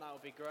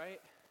would be great.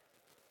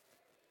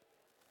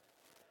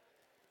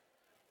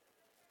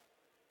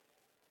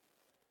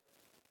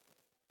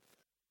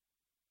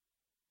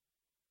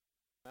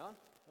 On.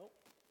 Oh.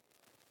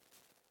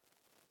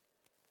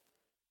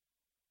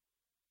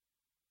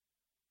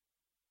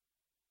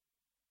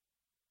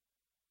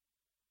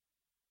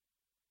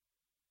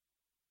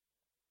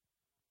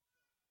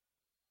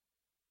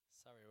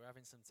 Sorry, we're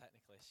having some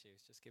technical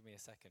issues. Just give me a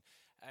second.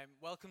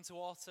 Welcome to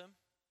autumn.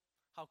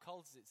 How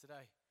cold is it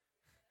today?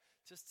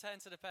 Just turn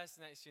to the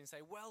person next to you and say,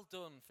 well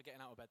done for getting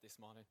out of bed this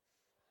morning.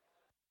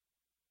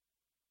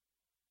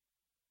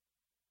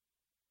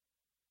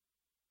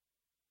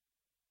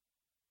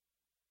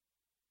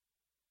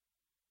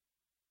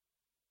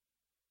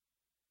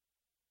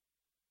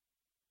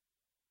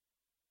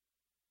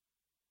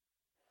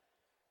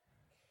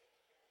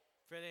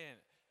 Brilliant.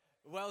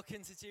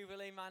 Welcome to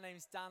Jubilee. My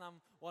name's Dan. I'm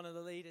one of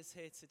the leaders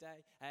here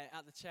today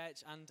at the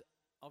church. And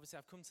obviously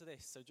I've come to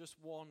this, so just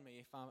warn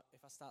me if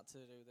I start to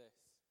do this.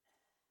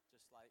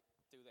 Just like,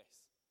 do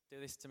this.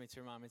 Do this to me to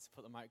remind me to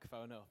put the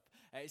microphone up.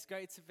 It's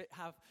great to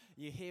have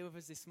you here with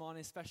us this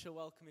morning. Special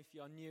welcome if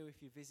you're new,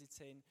 if you're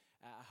visiting.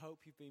 I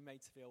hope you've been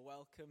made to feel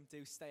welcome.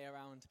 Do stay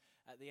around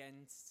at the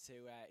end to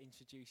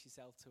introduce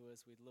yourself to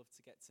us. We'd love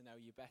to get to know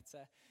you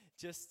better.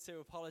 Just to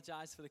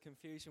apologise for the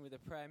confusion with the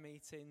prayer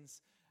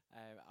meetings.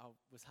 I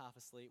was half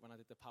asleep when I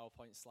did the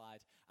PowerPoint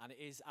slide, and it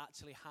is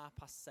actually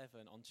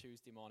 7:30 on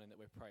Tuesday morning that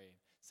we're praying.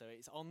 So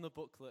it's on the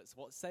booklets.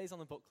 What says on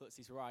the booklets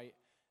is right.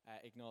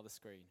 Ignore the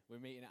screen. We're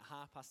meeting at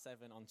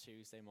 7:30 on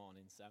Tuesday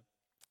morning, so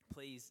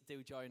please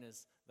do join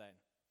us then.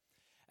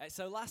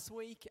 So last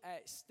week,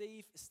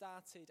 Steve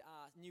started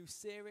our new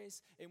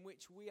series in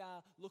which we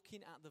are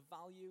looking at the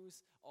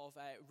values of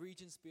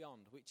Regions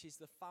Beyond, which is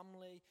the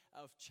family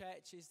of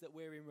churches that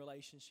we're in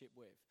relationship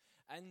with.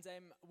 And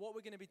what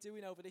we're going to be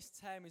doing over this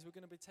term is we're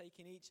going to be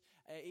taking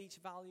each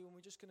value and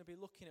we're just going to be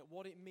looking at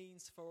what it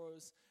means for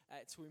us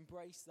to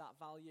embrace that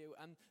value.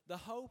 And the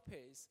hope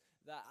is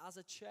that as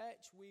a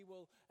church, we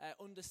will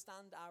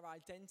understand our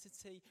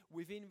identity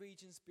within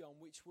Regions Beyond,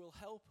 which will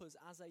help us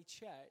as a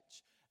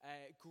church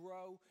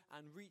grow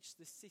and reach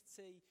the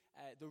city,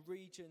 the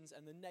regions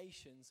and the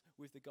nations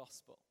with the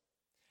gospel.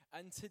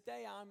 And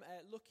today I'm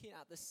looking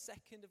at the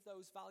second of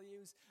those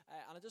values,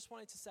 and I just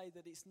wanted to say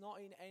that it's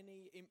not in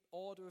any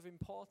order of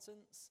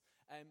importance,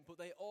 but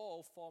they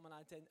all form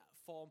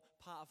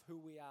part of who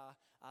we are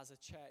as a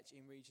church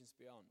in Regions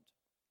Beyond.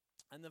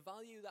 And the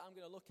value that I'm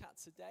going to look at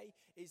today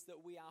is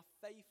that we are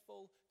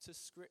faithful to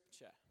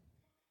Scripture.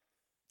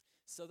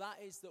 So that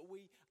is that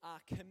we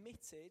are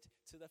committed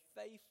to the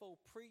faithful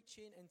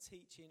preaching and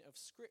teaching of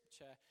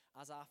Scripture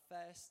as our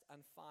first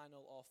and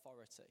final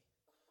authority.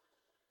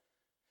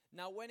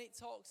 Now, when it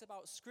talks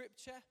about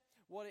Scripture,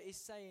 what it is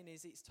saying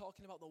is it's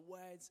talking about the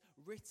words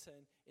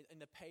written in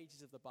the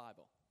pages of the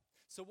Bible.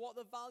 So what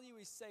the value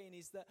is saying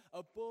is that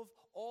above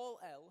all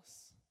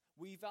else,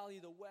 we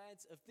value the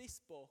words of this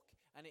book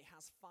and it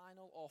has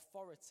final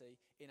authority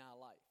in our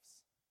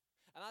lives.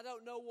 And I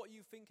don't know what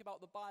you think about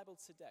the Bible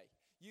today.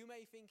 You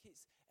may think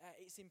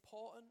it's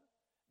important,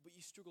 but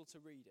you struggle to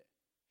read it.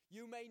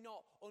 You may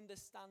not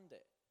understand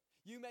it.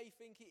 You may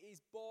think it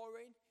is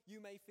boring.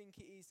 You may think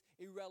it is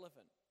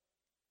irrelevant.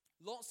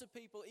 Lots of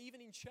people, even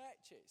in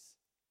churches,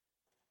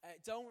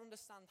 don't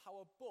understand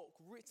how a book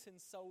written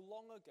so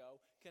long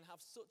ago can have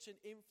such an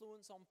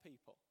influence on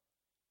people.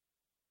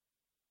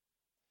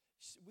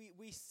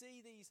 We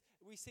see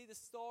the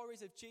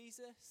stories of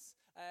Jesus,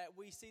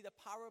 we see the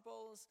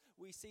parables,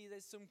 we see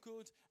there's some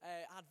good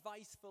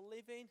advice for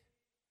living,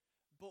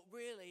 but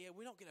really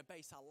we're not going to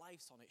base our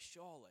lives on it,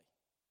 surely.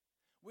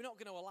 We're not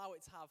going to allow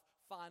it to have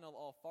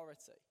final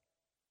authority.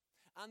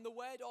 And the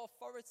word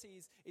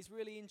authority is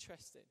really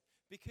interesting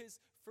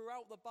because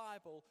throughout the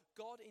Bible,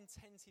 God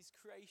intends his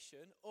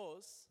creation,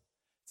 us,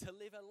 to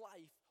live a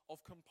life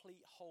of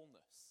complete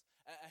wholeness.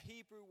 A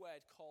Hebrew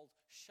word called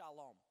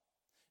shalom.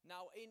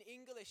 Now, in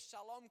English,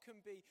 shalom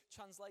can be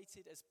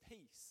translated as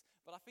peace,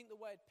 but I think the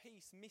word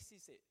peace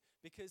misses it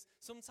because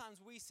sometimes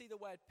we see the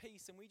word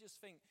peace and we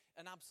just think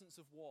an absence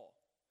of war.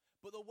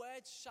 But the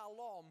word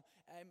shalom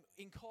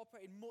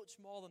incorporated much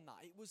more than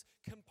that. It was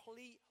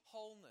complete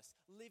wholeness,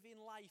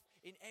 living life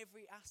in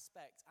every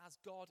aspect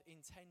as God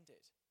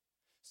intended.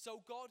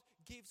 So God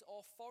gives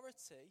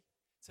authority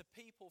to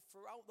people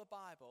throughout the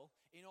Bible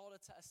in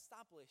order to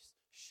establish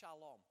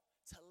shalom,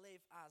 to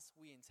live as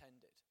we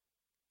intended.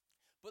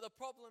 But the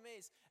problem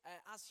is,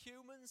 as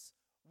humans,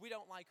 we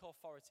don't like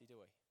authority, do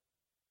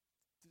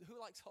we? Who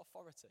likes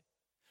authority?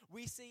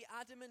 We see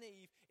Adam and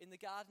Eve in the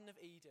Garden of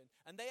Eden,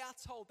 and they are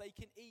told they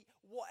can eat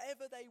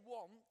whatever they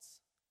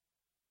want,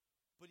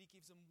 but he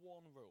gives them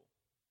one rule.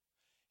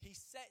 He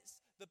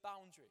sets the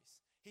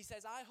boundaries. He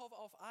says, I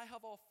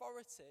have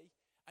authority,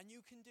 and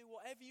you can do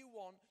whatever you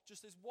want,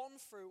 just there's one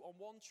fruit on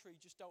one tree,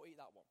 just don't eat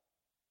that one.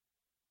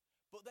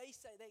 But they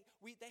say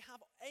they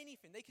have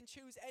anything. They can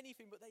choose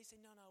anything, but they say,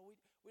 no,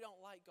 we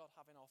don't like God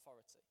having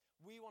authority.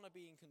 We want to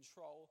be in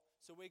control,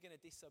 so we're going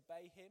to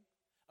disobey him,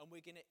 and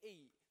we're going to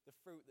eat the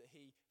fruit that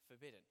he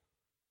forbidden.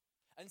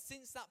 And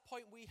since that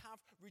point, we have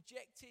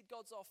rejected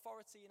God's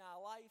authority in our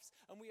lives,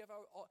 and we have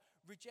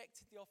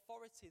rejected the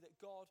authority that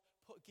God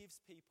gives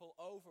people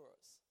over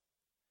us.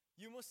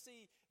 You must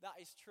see that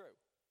is true.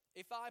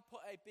 If I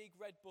put a big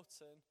red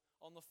button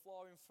on the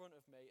floor in front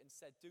of me and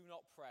said, do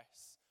not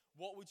press,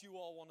 what would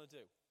you all want to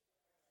do?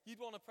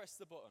 You'd want to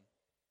press the button.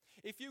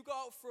 If you go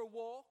out for a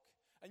walk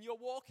and you're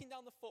walking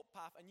down the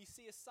footpath and you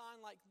see a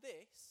sign like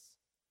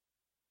this,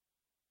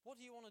 what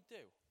do you want to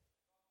do?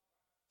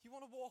 You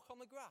want to walk on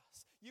the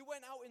grass. You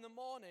went out in the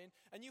morning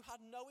and you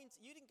had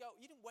you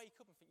didn't wake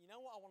up and think, you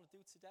know what I want to do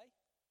today?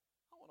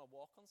 I want to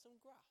walk on some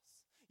grass.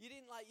 You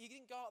didn't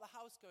go out of the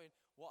house going,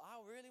 what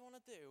I really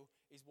want to do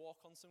is walk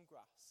on some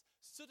grass.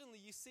 Suddenly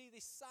you see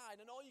this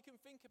sign and all you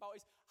can think about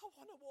is, I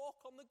want to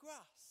walk on the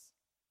grass.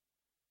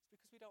 It's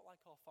because we don't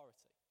like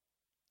authority.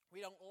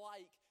 We don't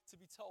like to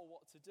be told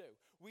what to do.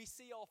 We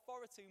see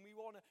authority and we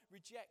want to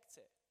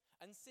reject it.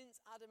 And since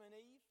Adam and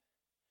Eve,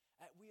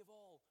 we have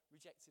all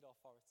rejected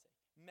authority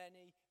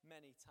many,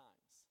 many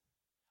times.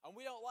 And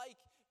we don't like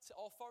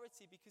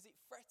authority because it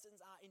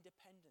threatens our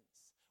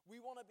independence. We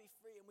want to be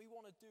free and we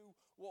want to do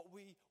what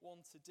we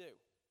want to do.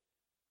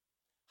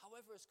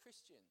 However, as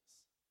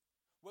Christians,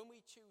 when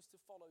we choose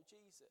to follow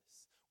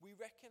Jesus, we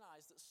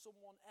recognize that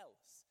someone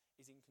else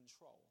is in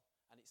control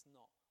and it's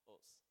not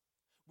us.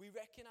 We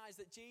recognize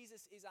that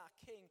Jesus is our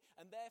King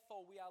and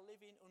therefore we are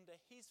living under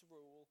his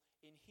rule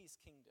in his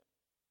kingdom.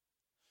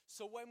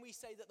 So when we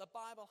say that the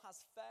Bible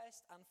has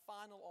first and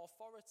final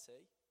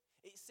authority,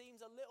 it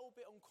seems a little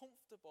bit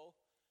uncomfortable,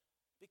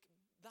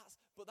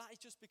 but that is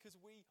just because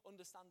we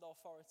understand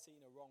authority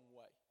in a wrong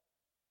way.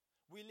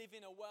 We live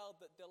in a world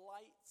that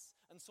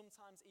delights and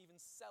sometimes even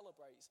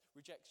celebrates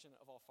rejection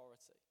of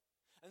authority.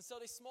 And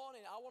so this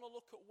morning, I want to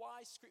look at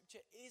why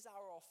Scripture is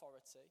our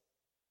authority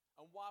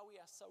and why we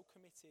are so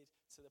committed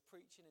to the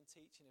preaching and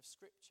teaching of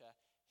Scripture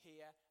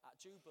here at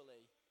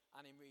Jubilee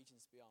and in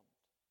regions beyond.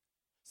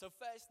 So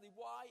firstly,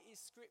 why is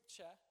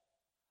Scripture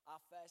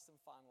our first and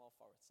final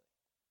authority?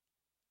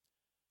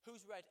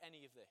 Who's read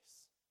any of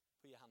this?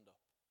 Put your hand up.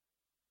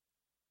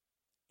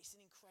 It's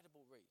an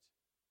incredible read.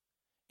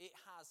 It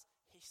has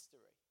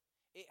history.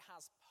 It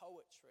has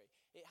poetry.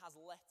 It has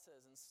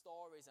letters and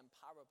stories and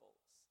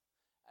parables.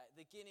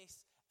 The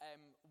Guinness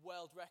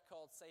World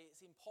Records say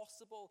it's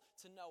impossible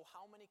to know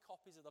how many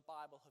copies of the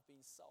Bible have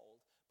been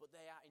sold, but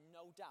they are in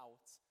no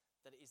doubt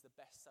that it is the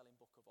best-selling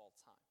book of all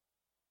time.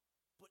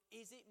 But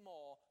is it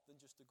more than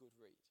just a good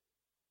read?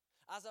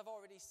 As I've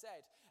already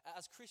said,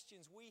 as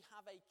Christians, we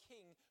have a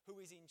king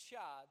who is in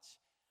charge,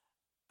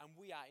 and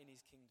we are in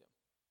his kingdom.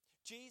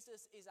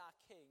 Jesus is our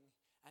king,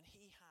 and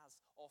he has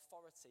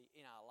authority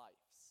in our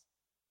lives.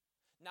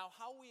 Now,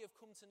 how we have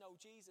come to know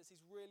Jesus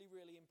is really,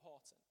 really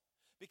important.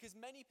 Because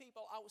many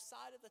people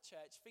outside of the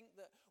church think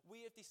that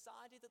we have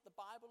decided that the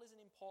Bible is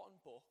an important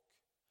book.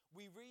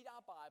 We read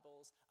our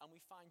Bibles, and we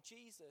find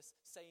Jesus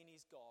saying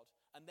he's God,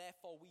 and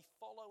therefore we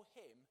follow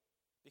him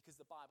because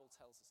the Bible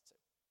tells us to.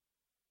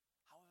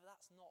 However,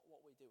 that's not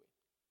what we're doing.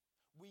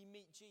 We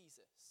meet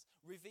Jesus,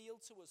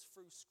 revealed to us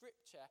through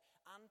Scripture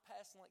and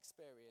personal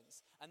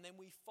experience, and then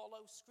we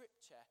follow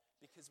Scripture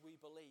because we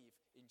believe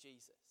in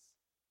Jesus.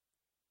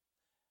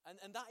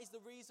 And that is the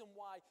reason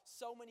why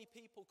so many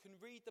people can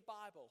read the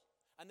Bible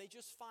and they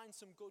just find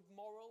some good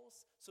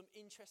morals, some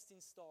interesting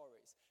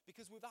stories.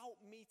 Because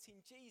without meeting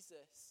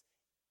Jesus,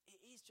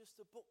 it is just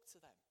a book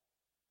to them.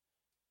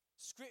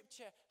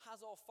 Scripture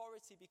has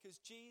authority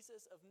because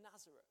Jesus of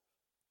Nazareth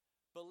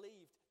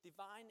believed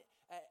divine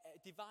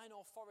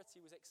authority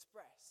was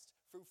expressed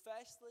through,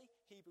 firstly,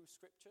 Hebrew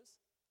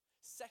Scriptures,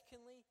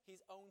 secondly,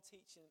 his own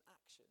teaching and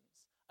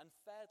actions, and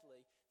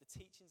thirdly, the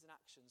teachings and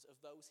actions of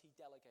those he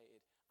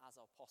delegated as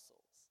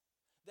apostles.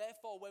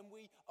 Therefore, when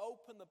we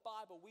open the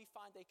Bible, we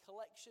find a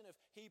collection of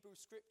Hebrew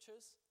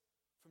Scriptures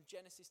from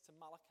Genesis to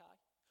Malachi.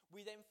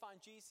 We then find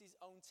Jesus'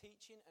 own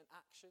teaching and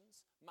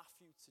actions,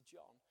 Matthew to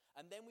John.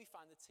 And then we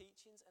find the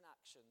teachings and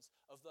actions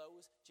of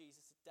those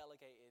Jesus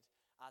delegated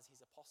as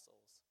his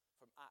apostles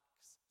from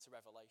Acts to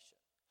Revelation.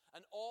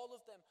 And all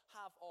of them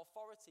have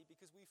authority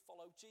because we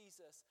follow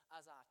Jesus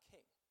as our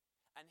King.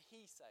 And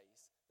he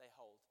says they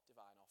hold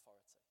divine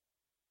authority.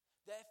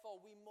 Therefore,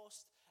 we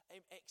must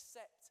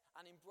accept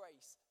and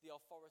embrace the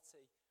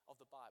authority of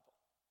the Bible.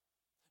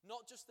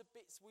 Not just the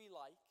bits we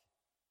like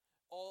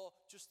or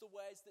just the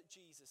words that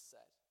Jesus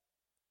said,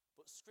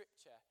 but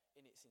Scripture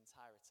in its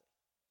entirety.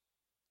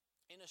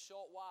 In a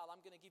short while,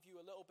 I'm going to give you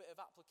a little bit of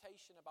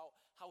application about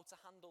how to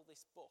handle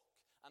this book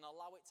and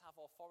allow it to have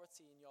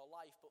authority in your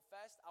life. But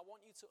first, I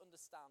want you to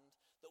understand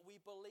that we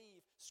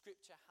believe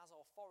Scripture has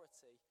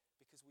authority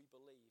because we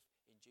believe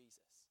in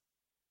Jesus.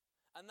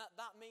 And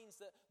that means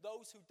that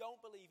those who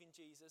don't believe in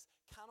Jesus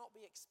cannot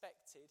be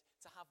expected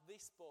to have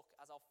this book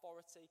as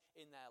authority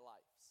in their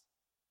lives.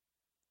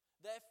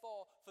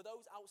 Therefore, for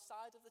those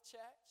outside of the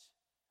church,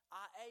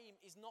 our aim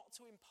is not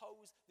to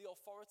impose the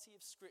authority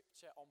of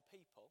Scripture on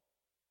people,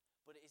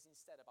 but it is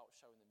instead about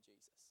showing them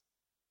Jesus.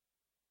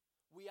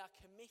 We are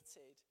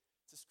committed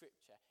to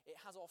Scripture. It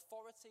has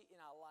authority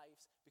in our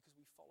lives because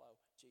we follow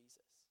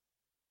Jesus.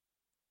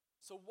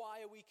 So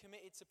why are we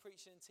committed to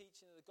preaching and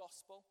teaching of the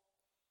gospel?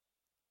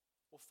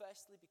 Well,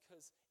 firstly,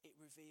 because it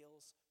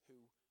reveals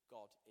who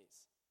God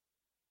is.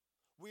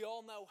 We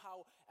all know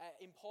how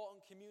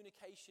important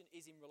communication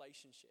is in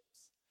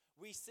relationships.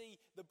 We see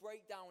the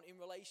breakdown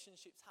in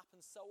relationships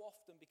happen so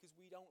often because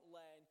we don't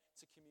learn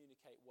to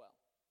communicate well.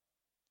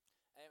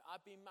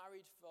 I've been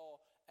married for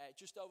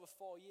just over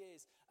 4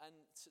 years, and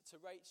to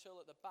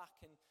Rachel at the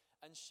back, and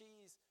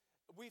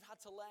we've had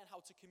to learn how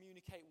to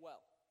communicate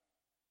well.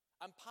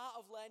 And part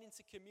of learning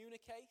to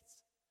communicate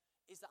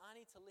is that I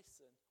need to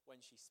listen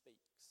when she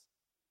speaks.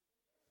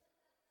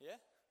 Yeah?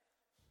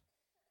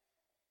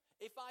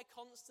 If I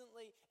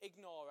constantly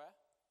ignore her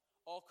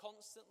or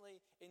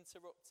constantly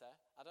interrupt her,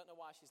 I don't know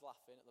why she's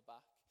laughing at the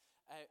back.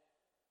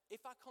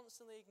 If I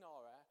constantly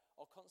ignore her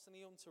or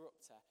constantly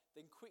interrupt her,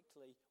 then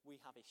quickly we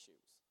have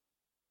issues.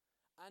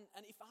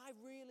 And if I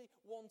really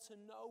want to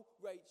know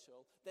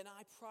Rachel, then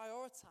I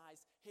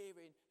prioritize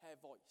hearing her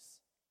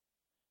voice.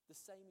 The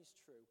same is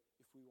true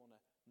if we want to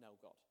know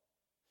God.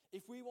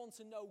 If we want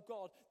to know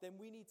God,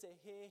 then we need to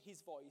hear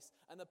his voice.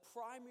 And the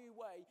primary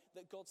way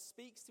that God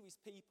speaks to his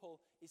people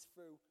is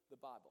through the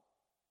Bible.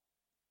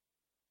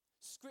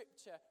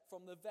 Scripture,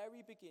 from the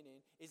very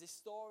beginning, is a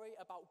story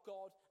about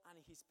God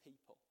and his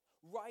people.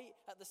 Right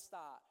at the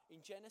start,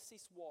 in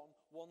Genesis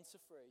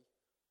 1:1-3,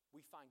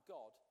 we find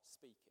God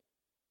speaking.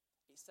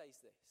 It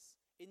says this: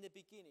 "In the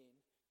beginning,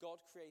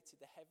 God created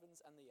the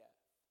heavens and the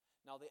earth.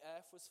 Now the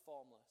earth was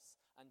formless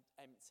and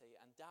empty,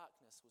 and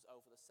darkness was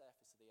over the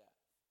surface of the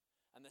earth.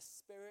 And the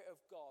Spirit of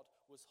God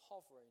was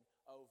hovering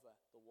over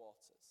the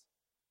waters.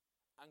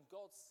 And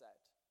God said,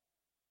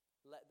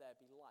 'Let there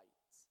be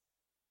light,'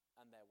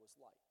 and there was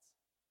light."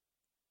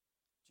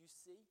 Do you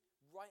see?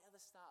 Right at the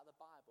start of the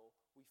Bible,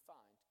 we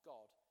find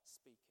God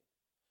speaking.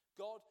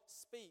 God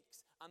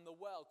speaks and the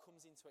world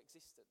comes into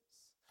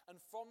existence. And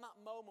from that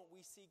moment,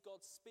 we see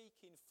God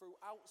speaking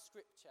throughout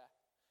Scripture,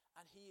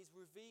 and he is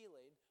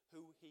revealing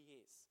who he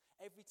is.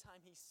 Every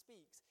time he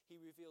speaks, he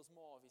reveals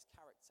more of his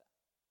character.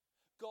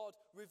 God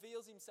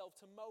reveals himself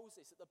to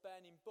Moses at the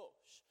burning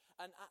bush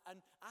and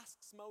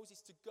asks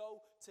Moses to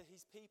go to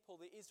his people,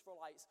 the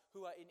Israelites,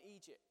 who are in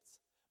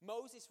Egypt.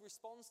 Moses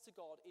responds to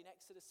God in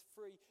Exodus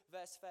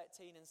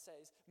 3:13 and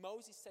says,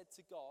 Moses said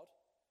to God,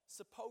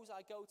 "Suppose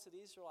I go to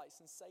the Israelites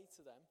and say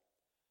to them,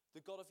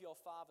 'The God of your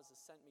fathers has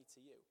sent me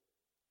to you.'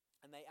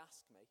 And they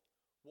ask me,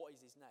 'What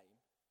is his name?'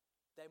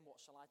 Then what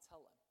shall I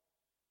tell them?"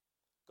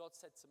 God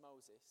said to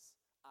Moses,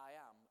 "I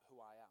am who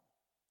I am.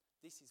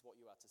 This is what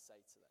you are to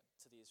say to them,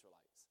 to the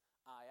Israelites.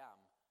 'I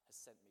am has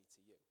sent me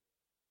to you.'"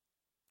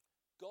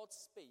 God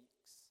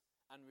speaks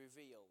and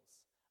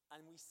reveals.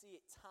 And we see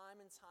it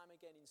time and time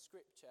again in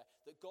Scripture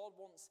that God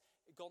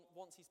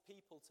wants his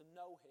people to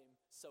know him,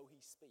 so he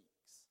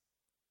speaks.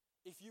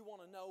 If you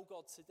want to know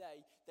God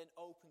today, then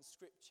open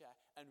Scripture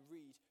and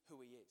read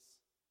who he is.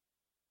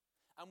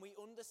 And we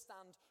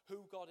understand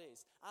who God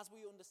is. As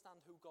we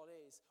understand who God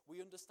is,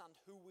 we understand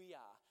who we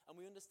are, and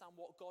we understand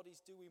what God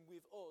is doing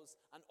with us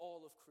and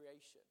all of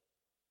creation.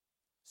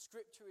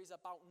 Scripture is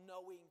about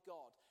knowing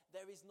God.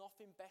 There is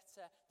nothing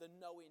better than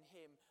knowing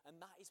him,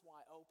 and that is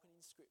why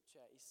opening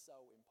Scripture is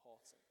so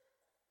important.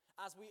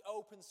 As we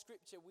open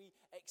Scripture, we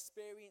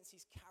experience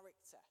his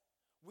character.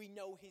 We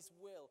know his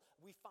will.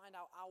 We find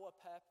out our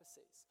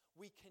purposes.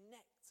 We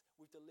connect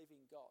with the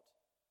living God.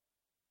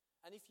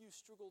 And if you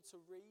struggle to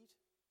read,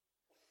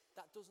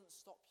 that doesn't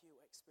stop you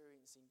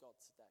experiencing God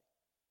today.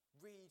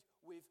 Read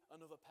with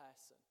another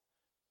person.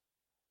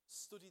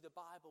 Study the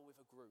Bible with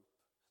a group.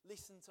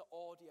 Listen to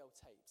audio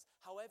tapes.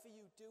 However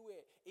you do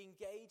it,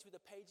 engage with the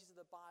pages of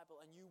the Bible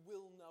and you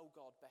will know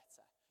God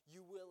better.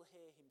 You will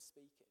hear him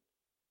speaking.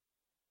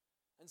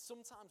 And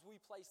sometimes we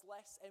place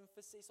less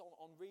emphasis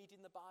on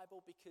reading the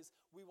Bible because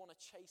we want to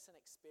chase an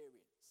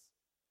experience.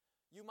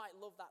 You might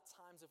love that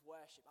times of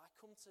worship. I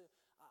come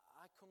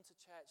to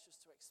church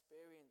just to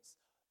experience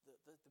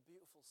the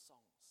beautiful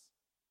songs.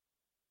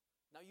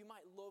 Now you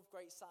might love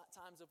great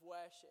times of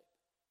worship,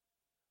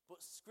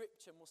 but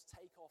Scripture must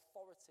take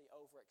authority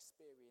over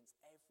experience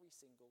every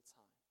single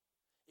time.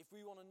 If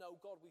we want to know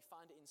God, we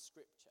find it in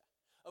Scripture.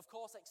 Of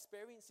course,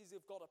 experiences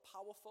of God are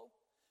powerful,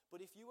 but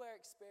if you are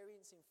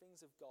experiencing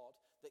things of God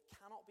that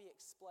cannot be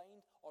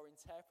explained or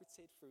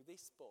interpreted through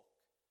this book,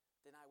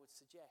 then I would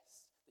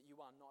suggest that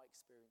you are not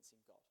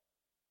experiencing God.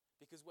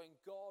 Because when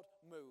God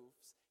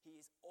moves, he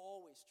is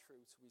always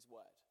true to his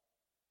word.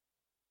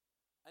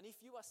 And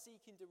if you are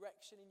seeking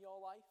direction in your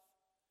life,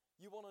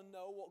 you want to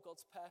know what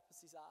God's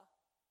purposes are,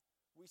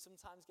 we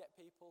sometimes get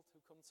people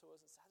who come to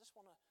us and say, "I just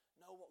want to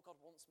know what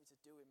God wants me to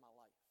do in my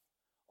life."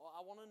 Or,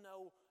 "I want to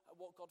know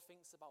what God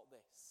thinks about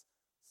this."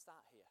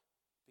 Start here,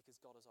 because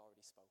God has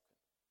already spoken.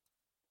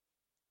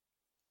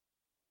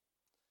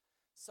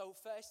 So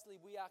firstly,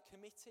 we are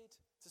committed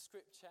to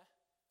Scripture.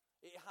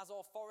 It has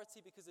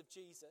authority because of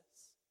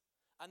Jesus.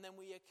 And then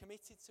we are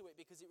committed to it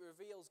because it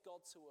reveals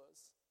God to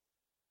us.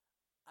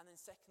 And then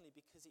secondly,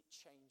 because it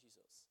changes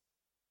us.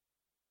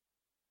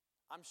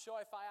 I'm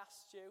sure if I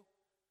asked you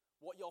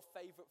what your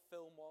favourite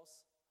film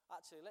was,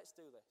 actually, let's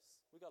do this.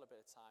 We've got a bit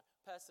of time.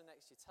 Person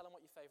next to you, tell them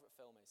what your favourite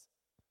film is.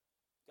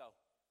 Go.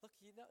 Look,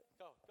 you know.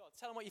 Go.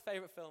 Tell them what your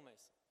favourite film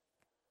is.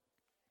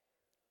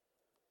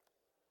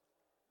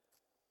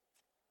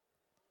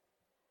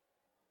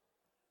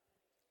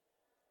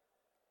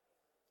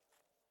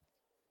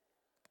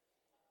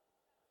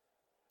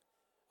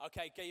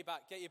 Okay, get you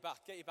back.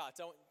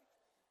 Don't.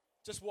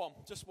 Just one.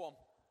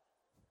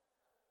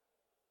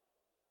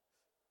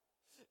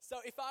 So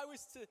if I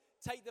was to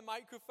take the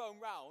microphone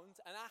round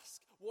and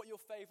ask what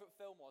your favourite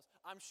film was,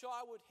 I'm sure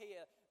I would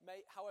hear,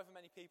 however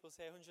many people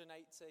say, 180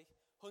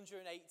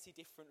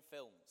 different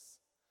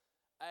films.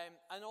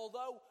 And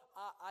although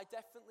I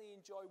definitely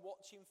enjoy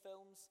watching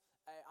films,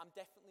 I'm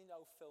definitely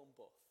no film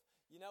buff.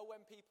 You know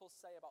when people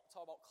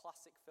talk about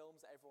classic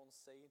films that everyone's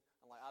seen,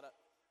 and like I've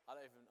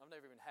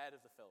never even heard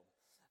of the film.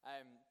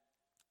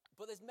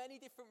 But there's many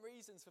different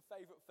reasons for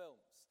favourite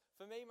films.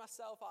 For me,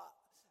 myself,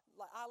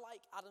 I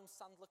like Adam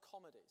Sandler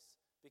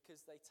comedies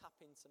because they tap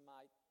into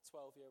my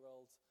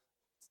 12-year-old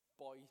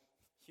boy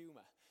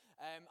humour.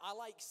 I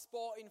like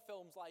sporting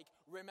films like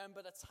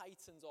Remember the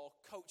Titans or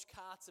Coach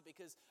Carter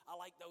because I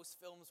like those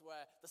films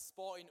where the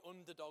sporting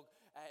underdog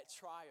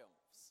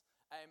triumphs.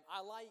 I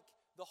like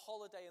The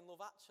Holiday and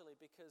Love Actually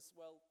because,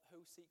 well,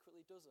 who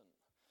secretly doesn't?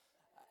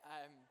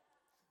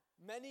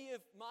 Many of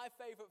my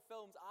favourite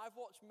films I've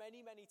watched many,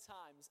 many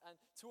times, and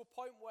to a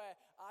point where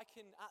I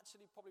can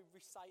actually probably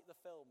recite the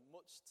film,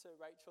 much to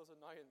Rachel's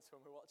annoyance when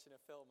we're watching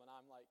a film and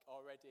I'm like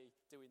already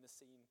doing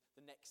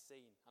the next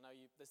scene. I know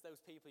there's those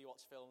people you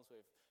watch films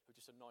with who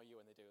just annoy you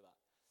when they do that.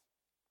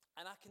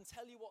 And I can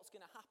tell you what's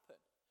going to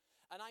happen.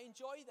 And I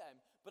enjoy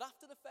them, but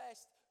after the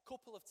first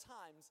couple of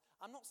times,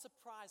 I'm not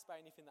surprised by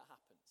anything that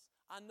happens.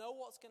 I know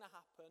what's going to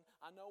happen.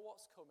 I know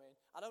what's coming.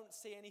 I don't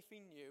see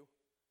anything new.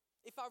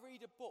 If I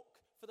read a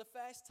book, for the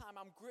first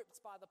time, I'm gripped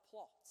by the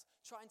plot,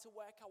 trying to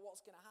work out what's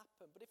going to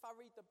happen. But if I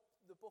read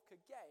the book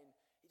again,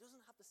 it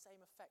doesn't have the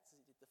same effect as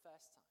it did the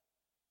first time.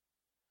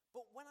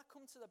 But when I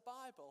come to the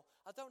Bible,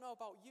 I don't know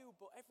about you,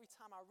 but every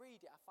time I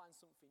read it, I find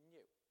something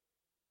new.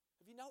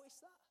 Have you noticed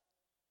that?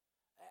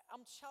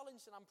 I'm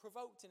challenged and I'm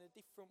provoked in a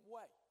different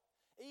way.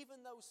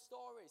 Even those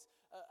stories,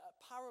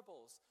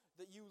 parables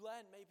that you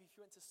learn maybe if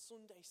you went to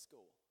Sunday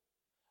school.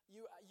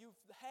 You've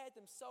heard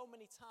them so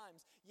many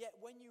times, yet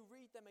when you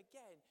read them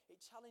again, it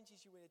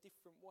challenges you in a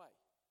different way.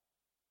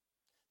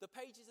 The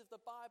pages of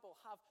the Bible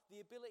have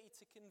the ability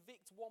to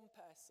convict one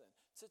person,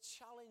 to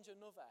challenge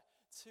another,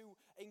 to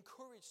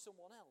encourage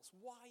someone else.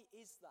 Why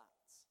is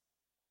that?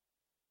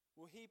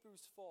 Well,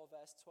 Hebrews 4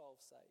 verse 12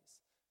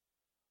 says,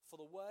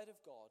 "For the word of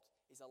God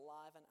is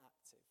alive and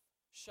active,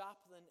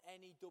 sharper than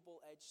any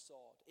double-edged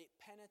sword. It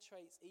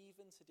penetrates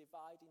even to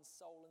dividing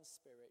soul and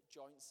spirit,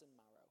 joints and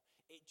marrow.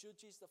 It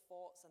judges the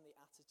thoughts and the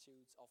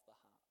attitudes of the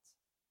heart."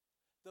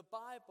 The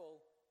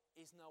Bible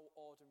is no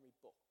ordinary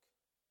book,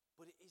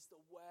 but it is the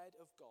Word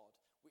of God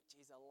which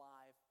is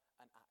alive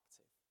and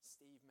active.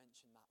 Steve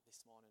mentioned that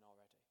this morning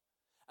already.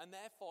 And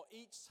therefore,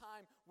 each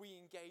time we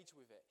engage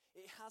with it,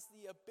 it has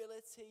the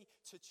ability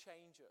to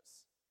change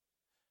us.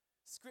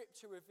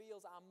 Scripture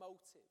reveals our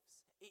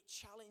motives. It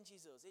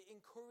challenges us. It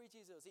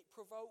encourages us. It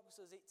provokes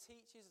us. It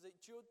teaches us. It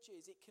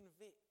judges. It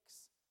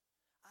convicts.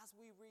 As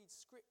we read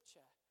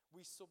Scripture,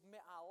 we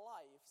submit our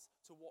lives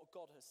to what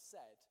God has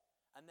said,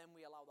 and then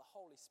we allow the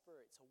Holy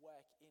Spirit to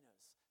work in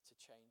us to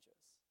change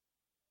us.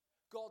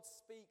 God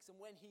speaks, and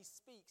when he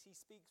speaks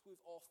with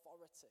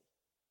authority.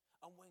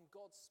 And when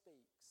God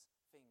speaks,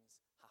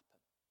 things happen.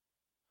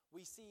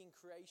 We see in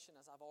creation,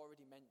 as I've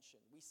already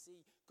mentioned, we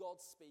see God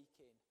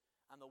speaking,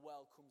 and the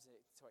world comes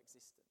into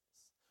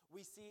existence.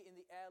 We see it in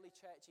the early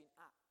church in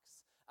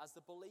Acts. As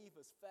the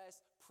believers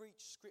first preach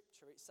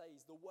Scripture, it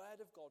says, the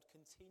word of God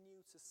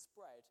continued to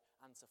spread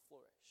and to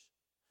flourish.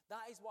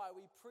 That is why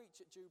we preach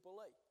at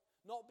Jubilee.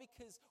 Not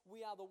because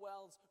we are the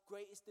world's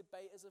greatest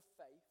debaters of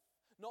faith,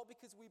 not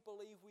because we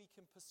believe we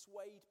can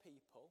persuade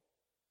people,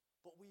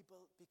 but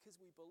because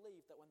we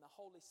believe that when the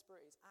Holy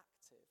Spirit is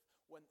active,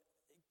 when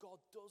God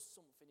does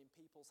something in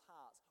people's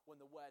hearts, when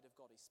the word of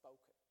God is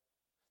spoken.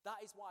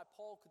 That is why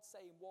Paul could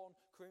say in 1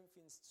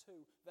 Corinthians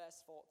 2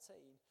 verse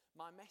 14,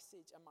 "My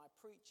message and my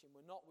preaching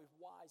were not with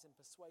wise and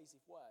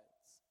persuasive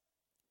words,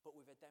 but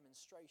with a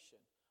demonstration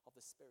of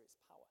the Spirit's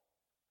power."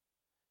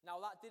 Now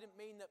that didn't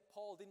mean that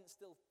Paul didn't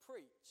still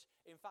preach.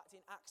 In fact,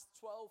 in Acts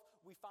 12,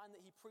 we find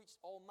that he preached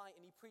all night,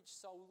 and he preached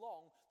so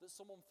long that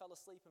someone fell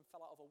asleep and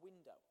fell out of a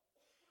window.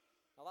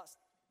 Now that's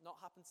not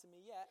happened to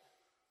me yet.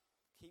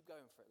 Keep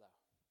going for it though.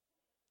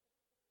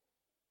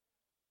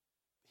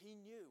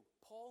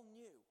 Paul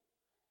knew,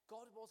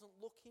 God wasn't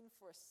looking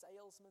for a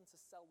salesman to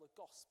sell the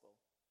gospel.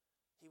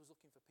 He was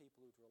looking for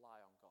people who'd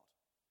rely on God.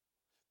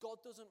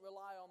 God doesn't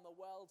rely on the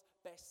world's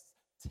best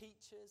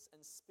teachers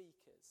and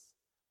speakers,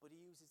 but he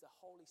uses the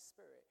Holy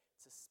Spirit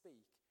to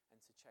speak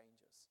and to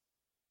change us.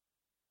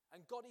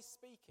 And God is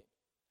speaking.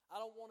 I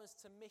don't want us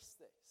to miss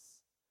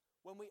this.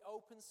 When we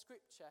open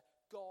Scripture,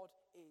 God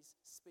is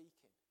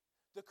speaking.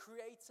 The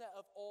creator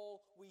of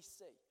all we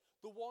see.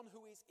 The one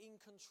who is in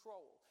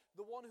control.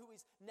 The one who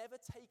is never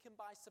taken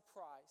by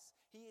surprise.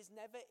 He is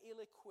never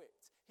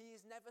ill-equipped. He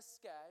is never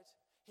scared.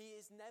 He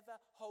is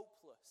never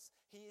hopeless.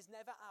 He is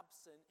never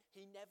absent.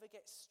 He never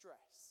gets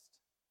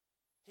stressed.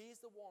 He is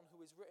the one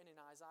who is written in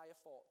Isaiah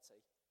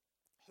 40,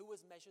 who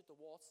has measured the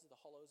waters of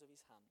the hollows of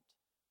his hand,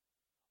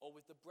 or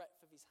with the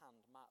breadth of his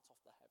hand marked off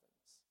the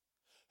heavens,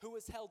 who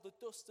has held the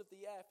dust of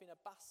the earth in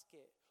a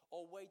basket,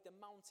 or weighed the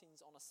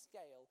mountains on a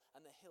scale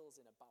and the hills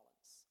in a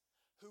balance.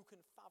 Who can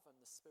fathom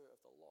the Spirit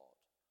of the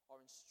Lord, or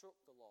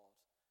instruct the Lord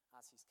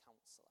as his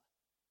counselor?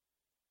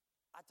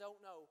 I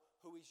don't know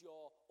who is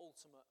your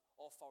ultimate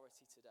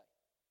authority today.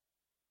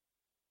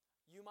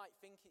 You might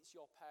think it's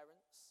your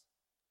parents.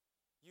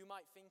 You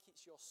might think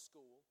it's your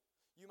school.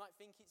 You might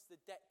think it's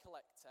the debt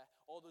collector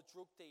or the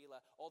drug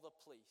dealer or the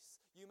police.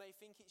 You may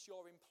think it's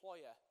your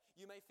employer.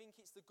 You may think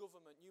it's the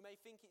government. You may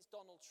think it's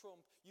Donald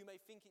Trump. You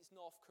may think it's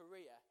North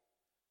Korea.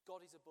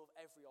 God is above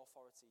every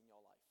authority in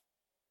your life.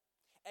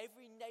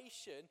 Every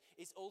nation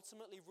is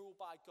ultimately ruled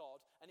by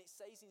God, and it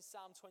says in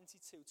Psalm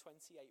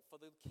 22:28, "For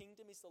the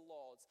kingdom is the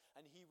Lord's,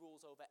 and he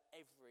rules over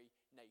every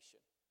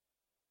nation."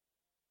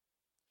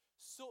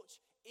 Such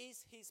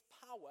is his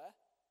power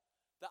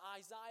that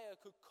Isaiah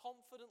could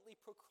confidently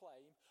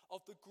proclaim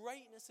of the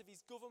greatness of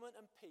his government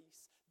and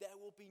peace, there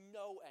will be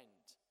no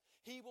end.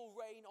 He will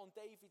reign on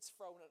David's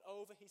throne and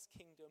over his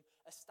kingdom,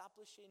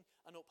 establishing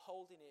and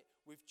upholding it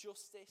with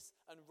justice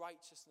and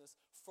righteousness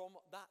from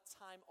that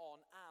time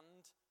on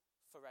and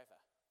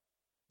forever.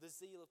 The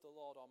zeal of the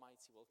Lord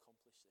Almighty will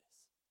accomplish this.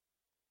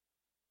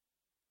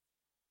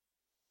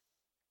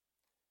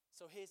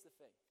 So here's the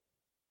thing.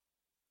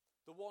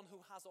 The one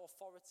who has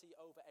authority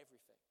over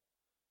everything,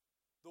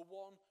 the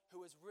one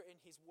who has written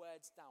his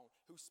words down,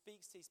 who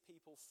speaks to his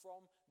people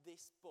from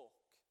this book,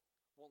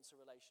 wants a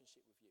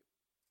relationship with you.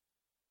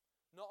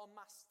 Not a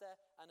master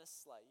and a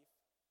slave,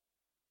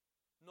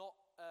 not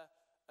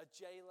a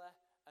jailer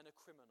and a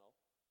criminal,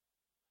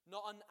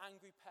 not an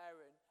angry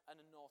parent and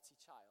a naughty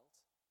child,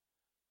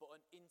 but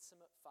an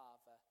intimate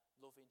father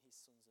loving his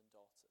sons and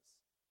daughters.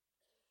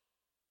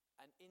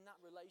 And in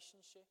that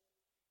relationship,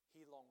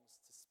 he longs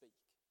to speak.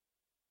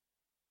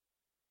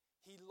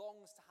 He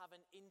longs to have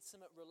an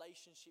intimate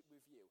relationship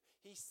with you.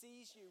 He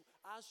sees you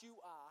as you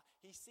are.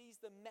 He sees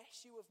the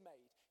mess you have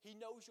made. He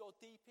knows your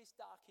deepest,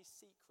 darkest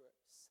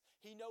secrets.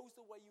 He knows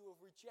the way you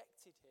have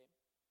rejected him,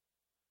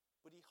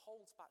 but he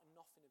holds back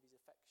nothing of his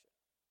affection.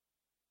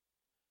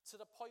 To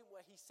the point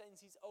where he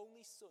sends his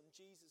only son,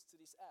 Jesus, to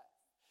this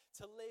earth,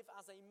 to live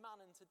as a man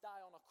and to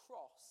die on a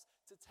cross,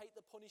 to take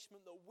the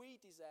punishment that we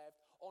deserved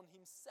on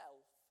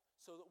himself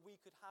so that we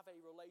could have a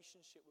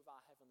relationship with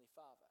our Heavenly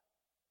Father.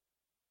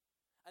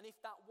 And if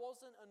that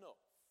wasn't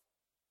enough,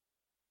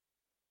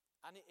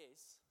 and it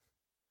is,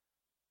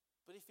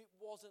 but if it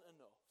wasn't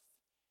enough,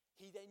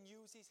 he then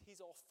uses his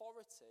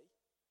authority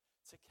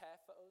to care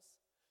for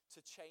us,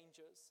 to change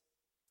us,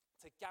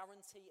 to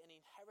guarantee an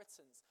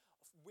inheritance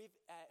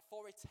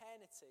for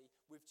eternity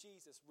with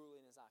Jesus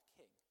ruling as our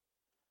King.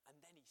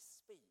 And then he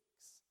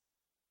speaks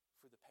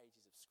through the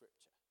pages of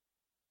Scripture.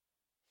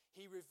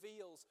 He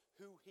reveals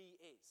who he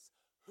is,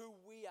 who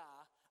we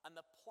are, and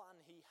the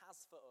plan he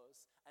has for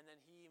us, and then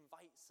he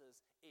invites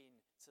us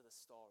into the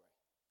story.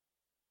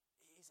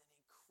 It is an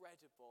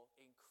incredible,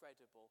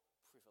 incredible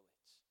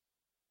privilege.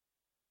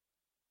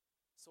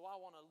 So I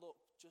want to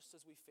look, just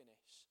as we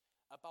finish,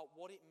 about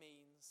what it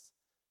means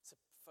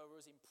for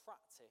us in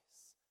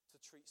practice to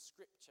treat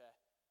Scripture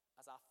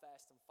as our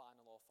first and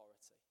final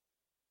authority.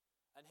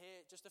 And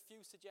here, just a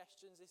few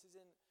suggestions. This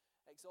isn't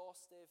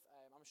exhaustive.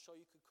 I'm sure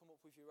you could come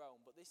up with your own.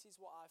 But this is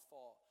what I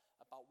thought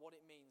about what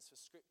it means for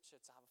Scripture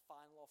to have a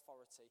final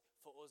authority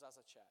for us as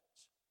a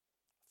church.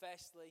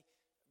 Firstly,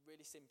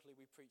 really simply,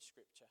 we preach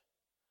Scripture.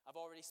 I've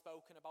already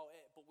spoken about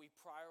it, but we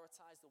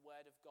prioritize the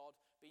Word of God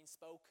being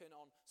spoken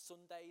on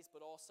Sundays,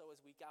 but also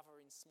as we gather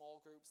in small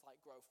groups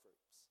like growth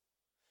groups.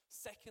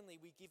 Secondly,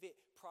 we give it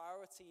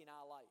priority in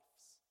our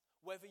lives.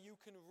 Whether you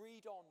can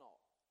read or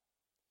not,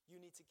 you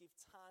need to give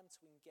time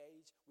to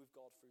engage with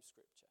God through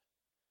Scripture.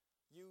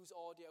 Use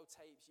audio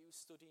tapes, use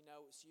study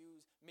notes,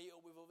 meet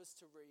up with others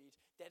to read.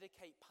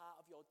 Dedicate part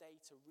of your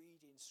day to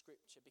reading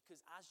Scripture,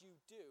 because as you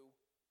do,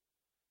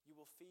 you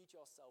will feed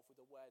yourself with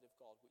the Word of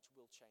God, which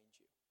will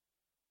change you.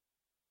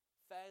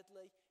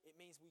 Thirdly, it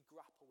means we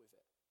grapple with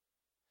it.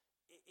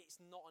 It's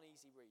not an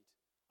easy read.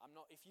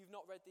 If you've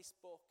not read this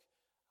book,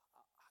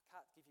 I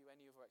can't give you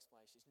any other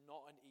explanation. It's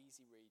not an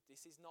easy read.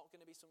 This is not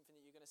going to be something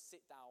that you're going to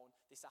sit down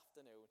this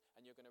afternoon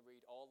and you're going to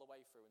read all the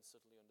way through and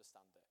suddenly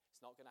understand it.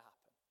 It's not going to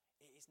happen.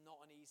 It is not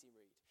an easy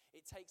read.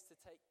 It takes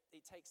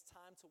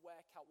time to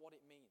work out what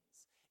it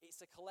means.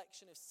 It's a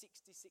collection of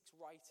 66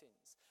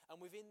 writings.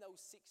 And within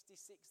those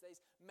 66,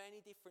 there's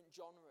many different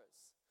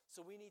genres. So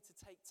we need to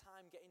take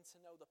time getting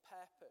to know the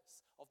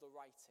purpose of the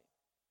writing,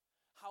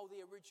 how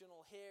the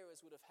original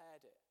hearers would have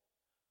heard it,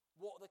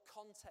 what the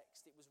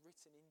context it was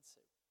written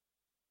into.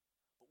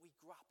 But we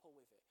grapple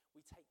with it.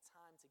 We take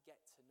time to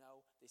get to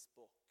know this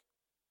book.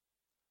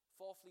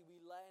 Fourthly, we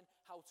learn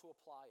how to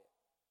apply it.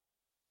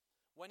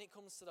 When it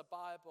comes to the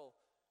Bible,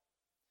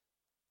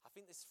 I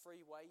think there's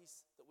 3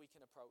 ways that we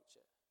can approach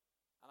it.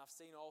 And I've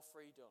seen all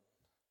 3 done.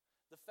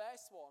 The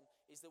first one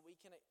is that we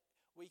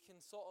can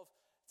sort of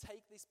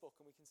take this book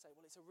and we can say,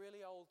 well, it's a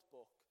really old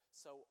book,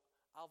 so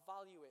I'll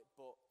value it,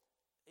 but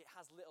it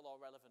has little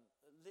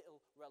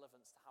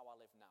relevance to how I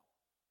live now.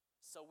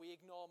 So we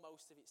ignore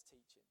most of its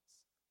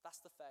teachings.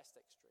 That's the first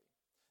extreme.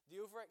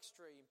 The other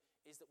extreme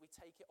is that we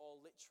take it all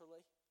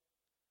literally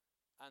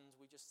and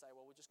we just say,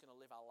 well, we're just going to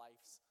live our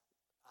lives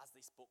as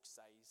this book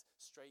says,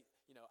 straight,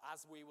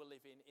 as we were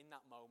living in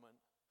that moment.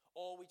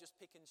 Or we just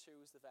pick and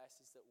choose the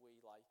verses that we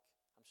like.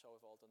 I'm sure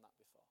we've all done that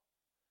before.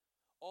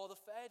 Or the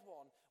third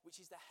one, which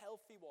is the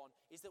healthy one,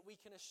 is that we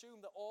can assume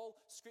that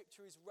all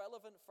scripture is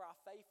relevant for our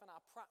faith and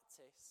our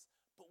practice,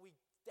 but we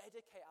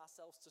dedicate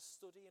ourselves to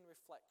study and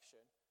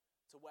reflection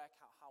to work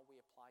out how we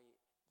apply it,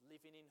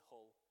 living in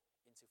Hull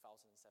in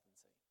 2017.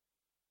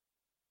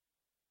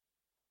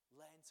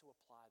 Learn to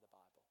apply the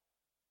Bible.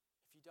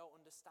 If you don't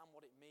understand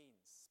what it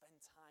means,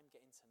 spend time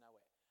getting to know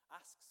it.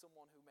 Ask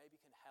someone who maybe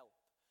can help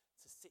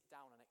to sit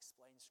down and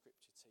explain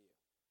scripture to you.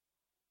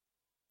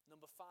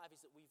 Number 5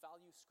 is that we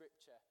value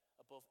scripture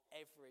above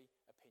every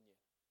opinion.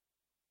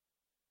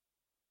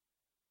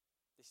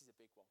 This is a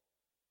big one.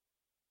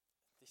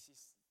 This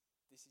is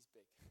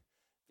big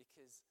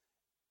because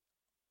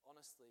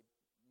honestly,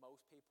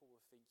 most people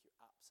will think you're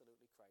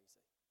absolutely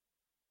crazy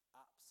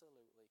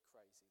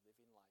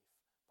living life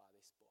by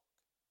this book.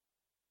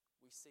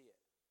 We see it.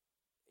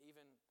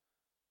 Even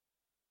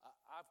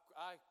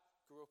I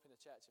grew up in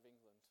the Church of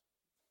England.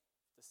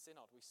 The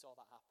Synod, we saw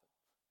that happen.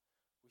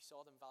 We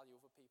saw them value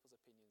other people's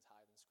opinions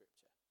higher than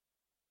Scripture.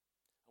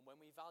 And when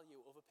we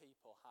value other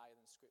people higher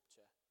than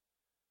Scripture,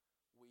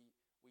 we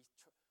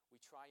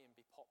try and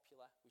be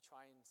popular. We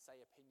try and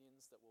say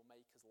opinions that will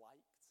make us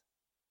liked.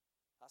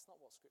 That's not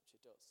what Scripture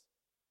does.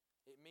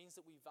 It means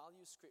that we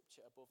value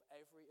Scripture above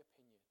every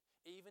opinion,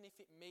 even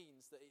if it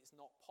means that it's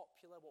not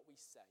popular what we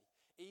say,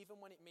 even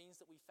when it means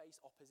that we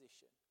face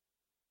opposition.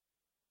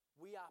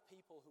 We are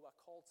people who are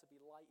called to be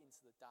light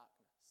into the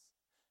darkness.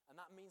 And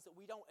that means that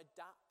we don't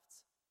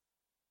adapt.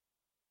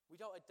 We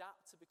don't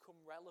adapt to become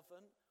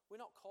relevant.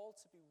 We're not called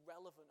to be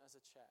relevant as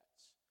a church.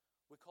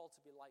 We're called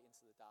to be light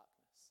into the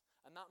darkness.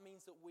 And that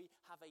means that we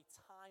have a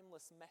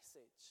timeless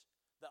message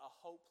that a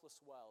hopeless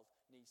world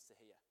needs to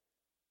hear.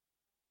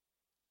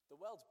 The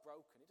world's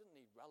broken. It doesn't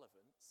need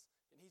relevance.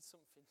 It needs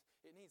something.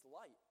 It needs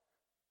light.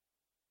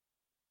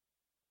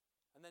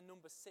 And then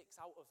number 6,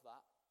 out of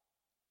that,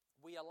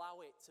 we allow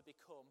it to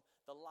become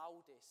the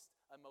loudest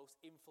and most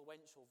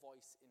influential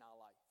voice in our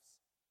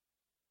lives.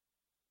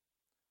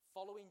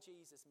 Following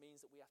Jesus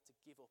means that we have to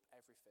give up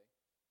everything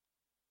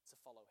to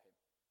follow him.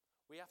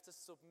 We have to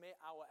submit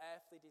our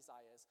earthly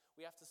desires.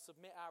 We have to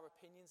submit our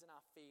opinions and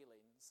our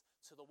feelings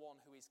to the one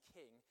who is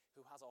king,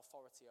 who has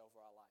authority over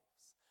our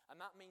lives.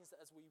 And that means that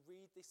as we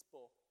read this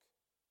book,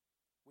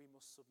 we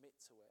must submit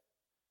to it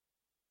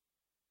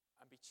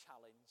and be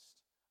challenged.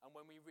 And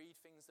when we read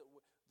things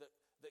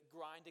that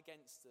grind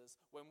against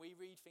us, when we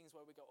read things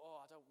where we go,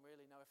 oh, I don't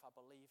really know if I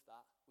believe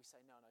that, we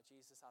say, no,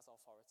 Jesus has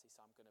authority,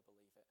 so I'm going to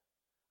believe it.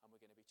 And we're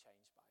going to be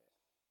changed by it.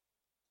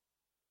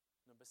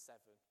 Number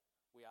 7,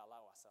 we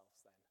allow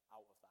ourselves then,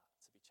 out of that,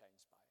 to be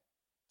changed by it.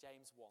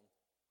 James 1,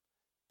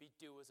 be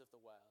doers of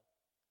the word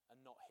and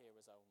not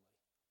hearers only.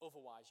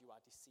 Otherwise, you are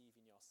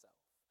deceiving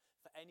yourself.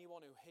 For anyone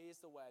who hears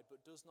the word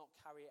but does not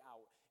carry it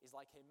out is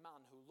like a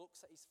man who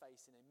looks at his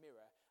face in a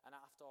mirror and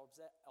after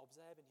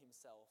observing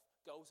himself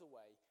goes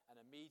away and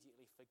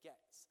immediately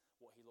forgets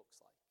what he looks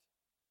like.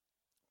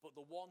 But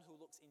the one who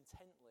looks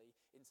intently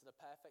into the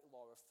perfect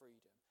law of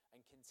freedom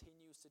and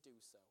continues to do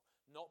so,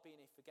 not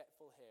being a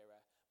forgetful hearer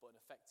but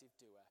an effective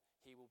doer,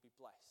 he will be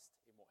blessed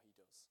in what he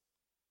does.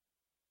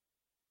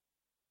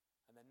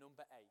 And then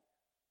number 8,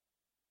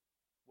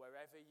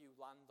 wherever you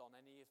land on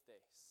any of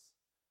this,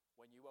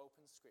 when you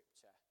open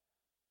scripture,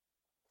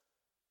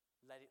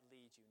 let it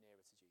lead you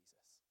nearer to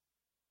Jesus.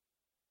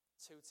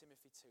 2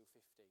 Timothy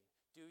 2:15.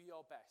 Do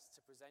your best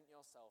to present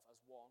yourself to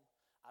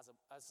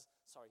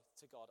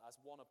God as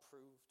one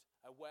approved,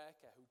 a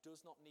worker who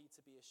does not need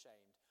to be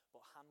ashamed,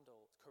 but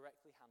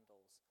correctly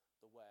handles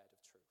the word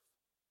of truth.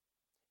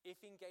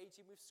 If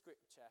engaging with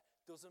scripture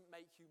doesn't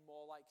make you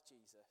more like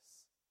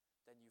Jesus,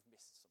 then you've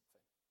missed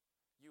something.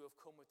 You have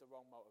come with the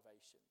wrong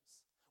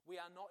motivations. We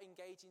are not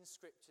engaging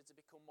scripture to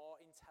become more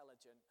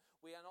intelligent.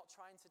 We are not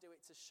trying to do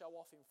it to show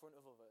off in front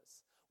of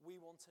others. We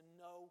want to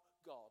know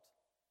God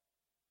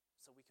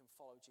so we can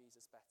follow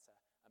Jesus better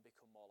and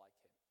become more like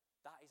him.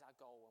 That is our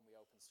goal when we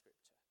open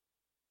scripture.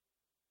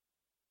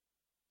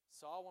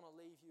 So I want to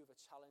leave you with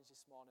a challenge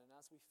this morning. And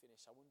as we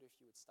finish, I wonder if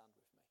you would stand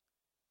with me.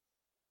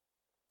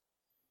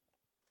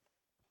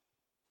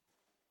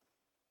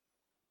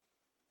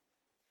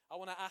 I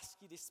want to ask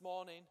you this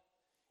morning,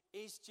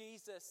 is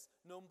Jesus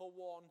number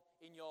 1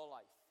 in your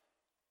life?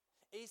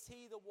 Is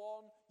he the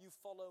one you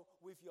follow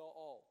with your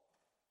all?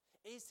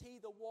 Is he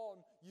the one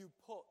you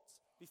put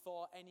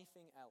before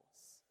anything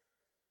else?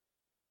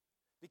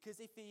 Because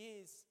if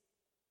he is,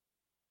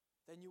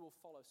 then you will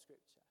follow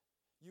scripture.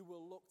 You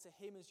will look to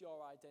him as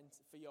your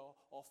identity, for your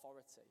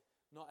authority,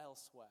 not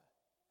elsewhere.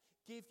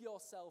 Give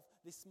yourself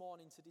this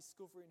morning to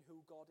discovering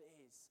who God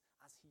is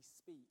as he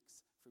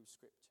speaks through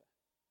scripture.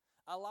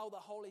 Allow the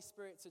Holy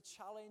Spirit to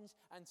challenge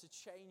and to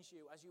change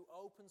you as you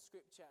open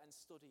Scripture and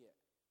study it.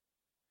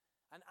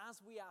 And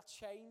as we are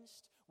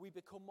changed, we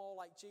become more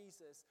like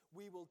Jesus.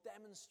 We will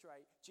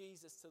demonstrate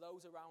Jesus to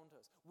those around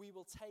us. We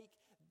will take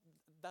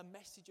the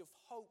message of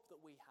hope that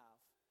we have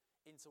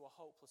into a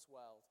hopeless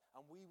world,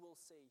 and we will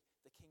see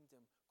the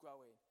kingdom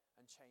growing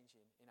and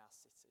changing in our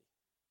city.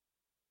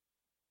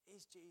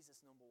 Is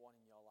Jesus number one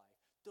in your life?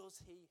 Does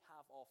he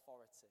have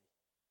authority?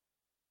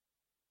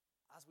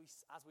 As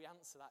we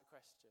answer that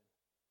question,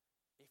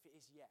 if it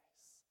is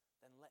yes,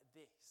 then let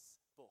this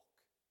book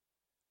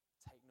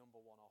take number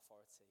one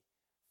authority,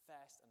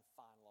 first and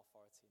final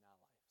authority in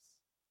our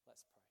lives.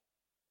 Let's pray.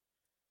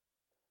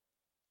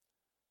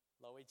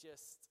 Lord, we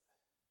just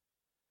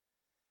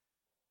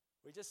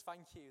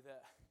thank you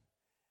that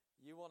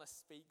you want to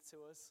speak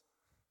to us.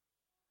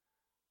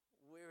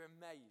 We're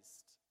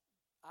amazed,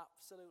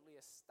 absolutely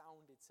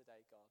astounded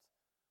today, God.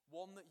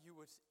 One, that you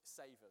would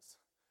save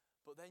us,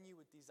 but then you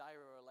would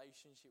desire a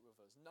relationship with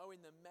us.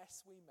 Knowing the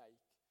mess we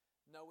make,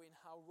 knowing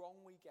how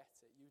wrong we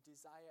get it, you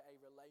desire a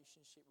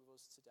relationship with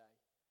us today.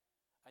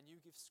 And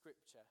you give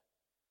Scripture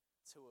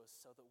to us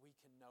so that we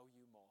can know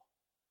you more.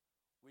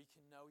 We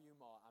can know you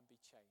more and be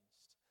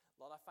changed.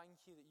 Lord, I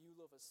thank you that you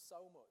love us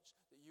so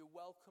much, that you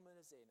welcome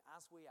us in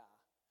as we are,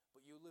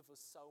 but you love us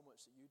so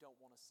much that you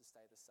don't want us to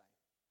stay the same.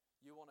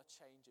 You want to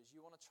change us. You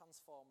want to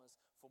transform us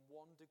from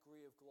one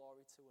degree of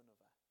glory to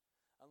another.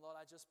 And Lord,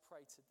 I just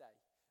pray today,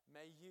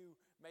 may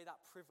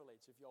that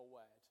privilege of your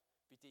word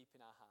be deep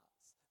in our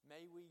hearts.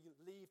 May we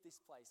leave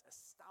this place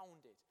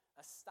astounded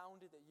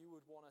that you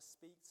would want to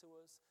speak to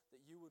us,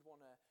 that you would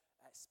want to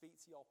speak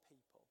to your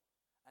people,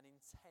 and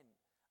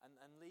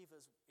leave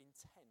us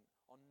intent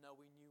on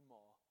knowing you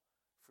more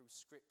through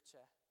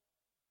Scripture,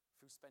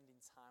 through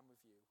spending time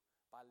with you,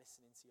 by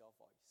listening to your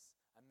voice.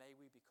 And may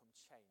we become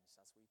changed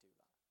as we do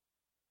that.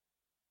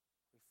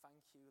 We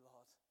thank you,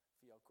 Lord,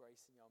 for your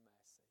grace and your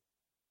mercy.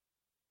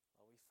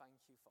 Lord, we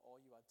thank you for all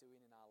you are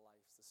doing in our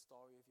lives, the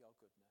story of your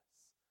goodness.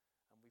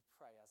 And we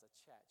pray as a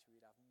church we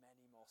would have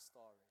many more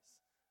stories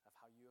of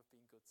how you have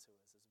been good to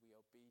us as we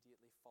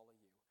obediently follow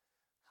you,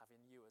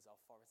 having you as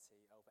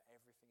authority over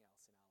everything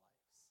else in our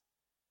lives.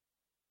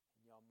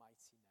 In your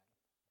mighty name,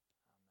 amen.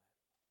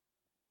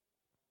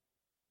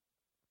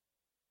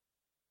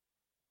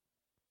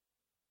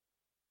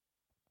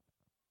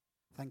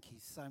 Thank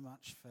you so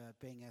much for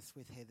being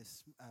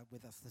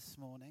with us this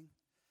morning.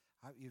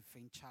 I hope you've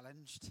been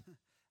challenged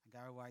and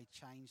go away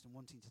changed and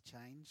wanting to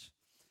change.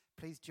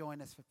 Please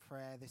join us for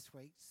prayer this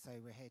week. So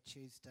we're here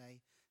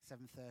Tuesday,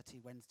 7:30,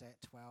 Wednesday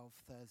at 12,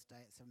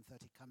 Thursday at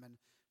 7:30. Come and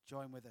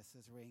join with us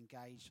as we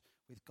engage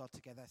with God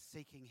together,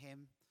 seeking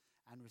him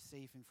and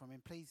receiving from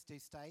him. Please do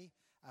stay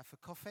for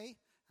coffee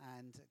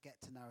and get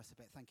to know us a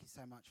bit. Thank you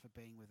so much for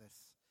being with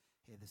us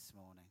here this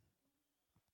morning.